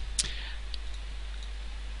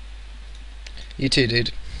 You too,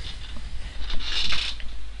 dude.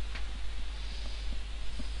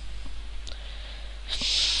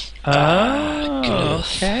 Oh,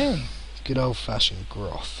 okay. Good old-fashioned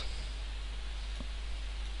groth.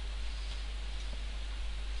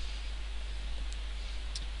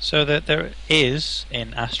 So that there is,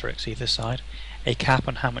 in asterisks either side, a cap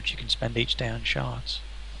on how much you can spend each day on shards.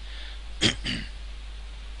 Is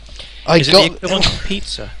it the equivalent of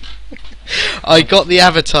pizza? I got the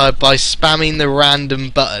avatar by spamming the random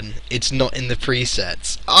button. It's not in the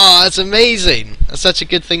presets. Oh, that's amazing! That's such a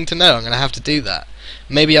good thing to know. I'm going to have to do that.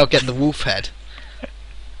 Maybe I'll get the wolf head.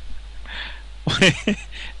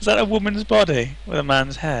 Is that a woman's body with a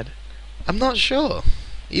man's head? I'm not sure.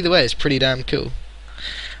 Either way, it's pretty damn cool.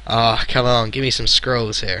 Ah, come on, give me some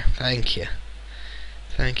scrolls here. Thank you.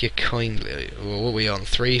 Thank you kindly. What are we on?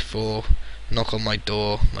 3, 4. Knock on my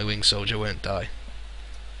door. My winged soldier won't die.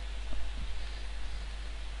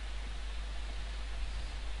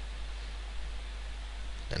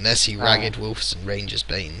 Unless he ragged wolves and rangers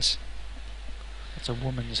banes. That's a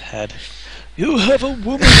woman's head. You have a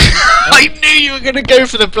woman. I knew you were going to go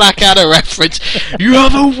for the Blackadder reference. You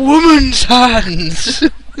have a woman's hands.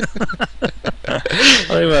 Well,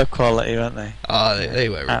 they were quality, weren't they? Oh, they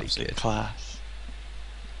were really Absolute good. class.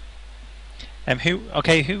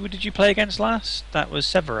 Who did you play against last? That was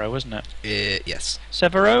Severo, wasn't it? Yes.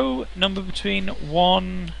 Severo, number between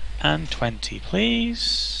 1 and 20,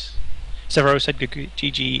 please. Severo said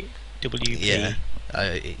GGWP. Yeah.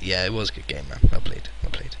 Yeah, it was a good game, man. Well played.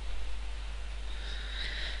 Well played.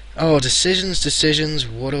 Oh, decisions.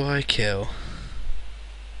 What do I kill?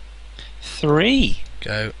 3.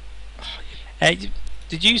 Go.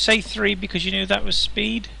 Did you say 3 because you knew that was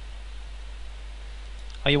speed?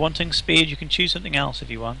 Are you wanting speed? You can choose something else if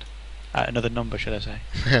you want. Another number, should I say.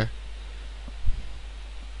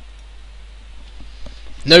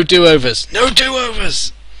 No do-overs! No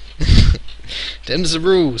do-overs! Them's the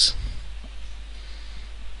rules.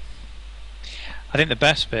 I think the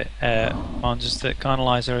best bit, Mons, is that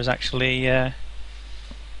Carnalizer has actually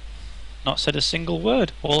not said a single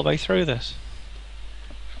word all the way through this.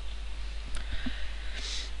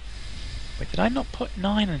 Wait, did I not put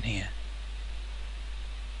 9 in here?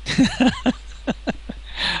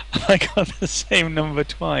 I got the same number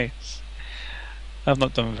twice. I've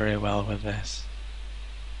not done very well with this.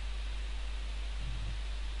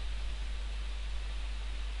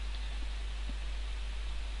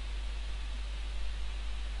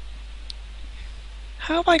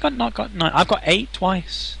 How have I not got 9? I've got 8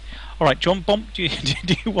 twice. Alright, John, do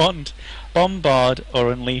you want Bombard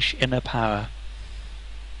or Unleash Inner Power?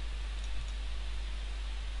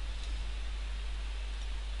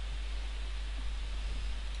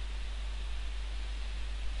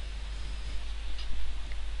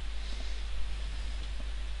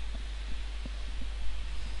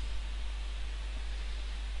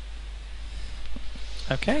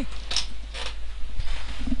 Okay.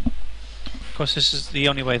 Of course, this is the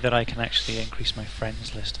only way that I can actually increase my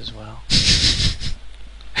friends list as well.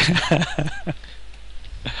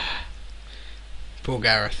 Poor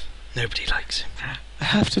Gareth. Nobody likes him. I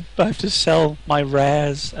have to sell my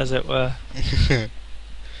rares, as it were.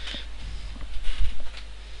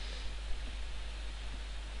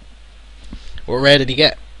 What rare did he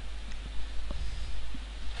get?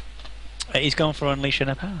 He's going for Unleash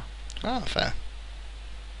Inner Power. Ah, fair.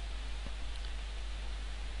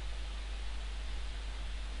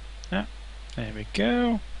 Yeah, there we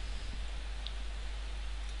go.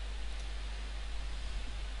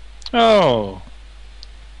 Oh!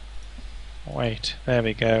 Wait, there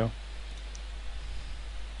we go.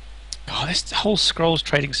 Oh, this whole Scrolls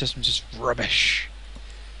trading system is just rubbish.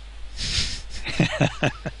 There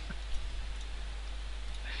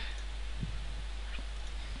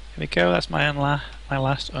we go, that's my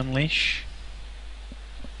last Unleash.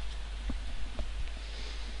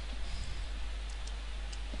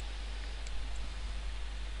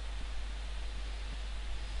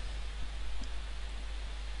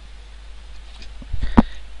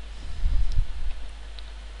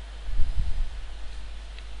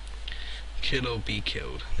 Kill or be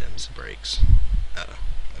killed. Them's the breaks. Oh,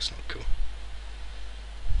 that's not cool.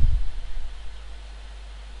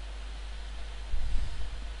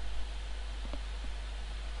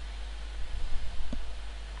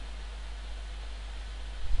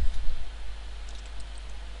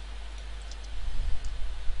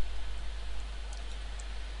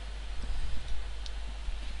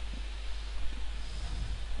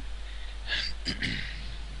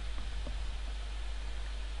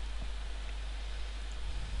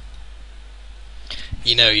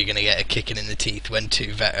 You know you're going to get a kicking in the teeth when two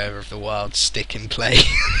Vetter of the Wild stick in play.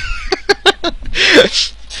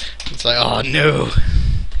 It's like, oh no,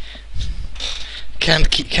 can't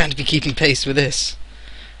be keeping pace with this.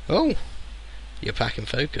 Oh, you're packing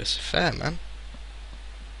focus. Fair, man.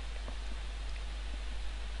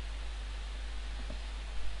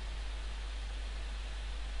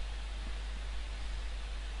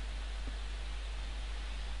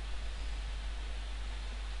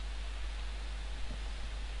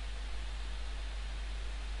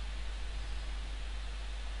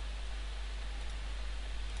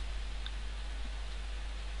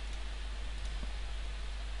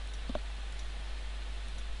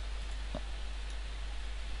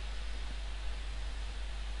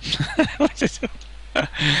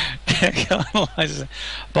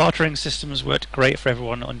 Bartering systems worked great for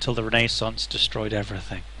everyone until the Renaissance destroyed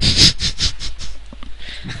everything.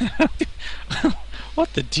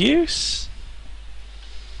 What the deuce?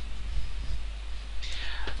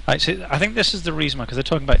 Right, so I think this is the reason why, because they're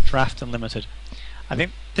talking about draft and limited. I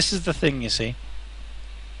think this is the thing, you see.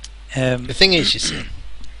 The thing is, you see,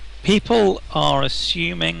 people are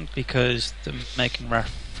assuming, because they're making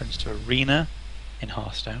reference to Arena in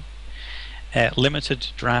Hearthstone, limited,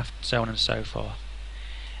 draft, so on and so forth.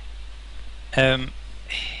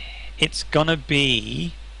 It's gonna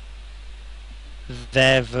be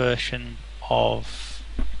their version of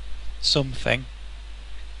something.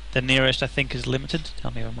 The nearest I think is limited.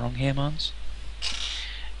 Tell me if I'm wrong here, Mons.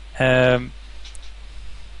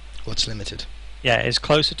 what's limited? Yeah, it's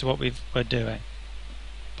closer to what we're doing,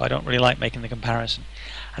 but I don't really like making the comparison.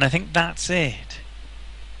 And I think that's it.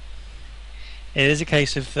 It is a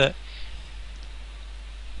case of that.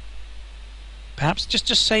 Perhaps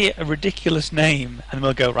just say a ridiculous name, and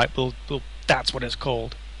we'll go right. Well, that's what it's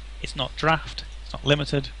called. It's not draft. It's not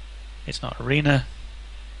limited. It's not arena.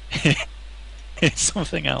 It's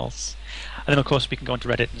something else. And then, of course, we can go onto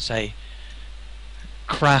Reddit and say,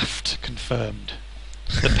 "Craft confirmed.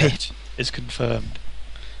 The pit is confirmed."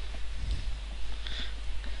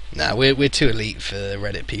 Nah, we're too elite for the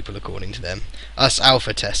Reddit people, according to them. Us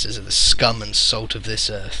alpha testers are the scum and salt of this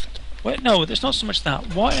earth. Wait, no, there's not so much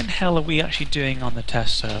that. What in hell are we actually doing on the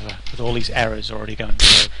test server with all these errors already going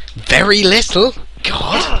through? Very little.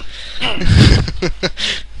 God.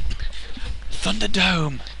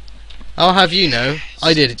 Thunderdome. I'll have you know,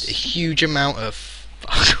 I did a huge amount of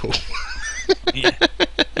fuck all. Yeah.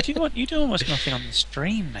 You do almost nothing on the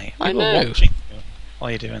stream, mate. I People know. are watching you while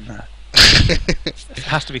you're doing that. It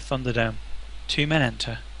has to be Thunderdome. 2 men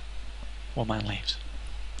enter, 1 man leaves.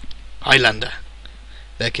 Highlander.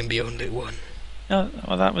 There can be only one. No,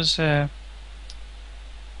 well that was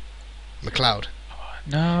MacLeod.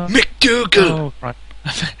 no. McDougal! Oh, right.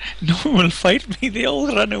 No one will fight me, they all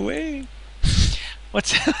run away.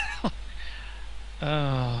 What's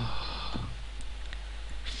oh,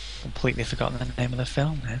 completely forgotten the name of the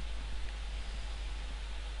film now.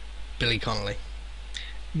 Billy Connolly.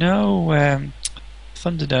 No,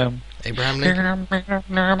 Thunderdome. Abraham Lincoln.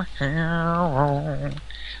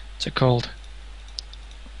 What's it called?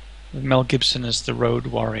 Mel Gibson as the Road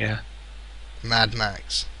Warrior. Mad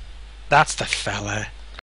Max. That's the fella.